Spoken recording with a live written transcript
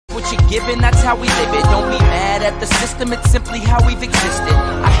what you're given, that's how we live it. Don't be mad at the system, it's simply how we've existed.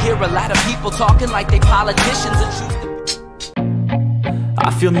 I hear a lot of people talking like they politicians and choose to...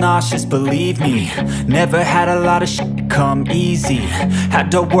 I feel nauseous, believe me. Never had a lot of shit come easy.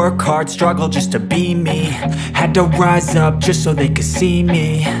 Had to work hard, struggle just to be me. Had to rise up just so they could see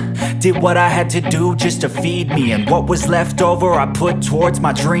me. Did what I had to do just to feed me, and what was left over I put towards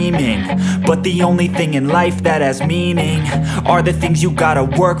my dreaming. But the only thing in life that has meaning are the things you gotta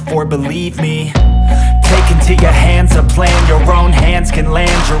work for, believe me. Take into your hands a plan, your own hands can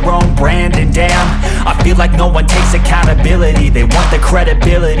land your own brand. And damn, I feel like no one takes accountability. They want the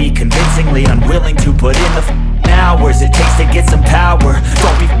credibility, convincingly unwilling to put in the hours it takes to get some power.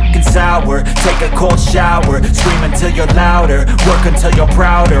 Don't be f***ing sour, take a cold shower. Scream until you're louder, work until you're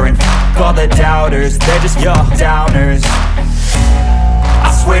prouder. And f*** all the doubters, they're just your downers.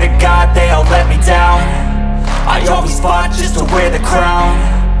 I swear to God they all let me down. I always fought just to wear the crown.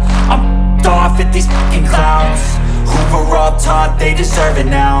 I'm off at these fucking clowns who were all taught they deserve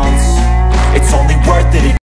an ounce. It's only worth it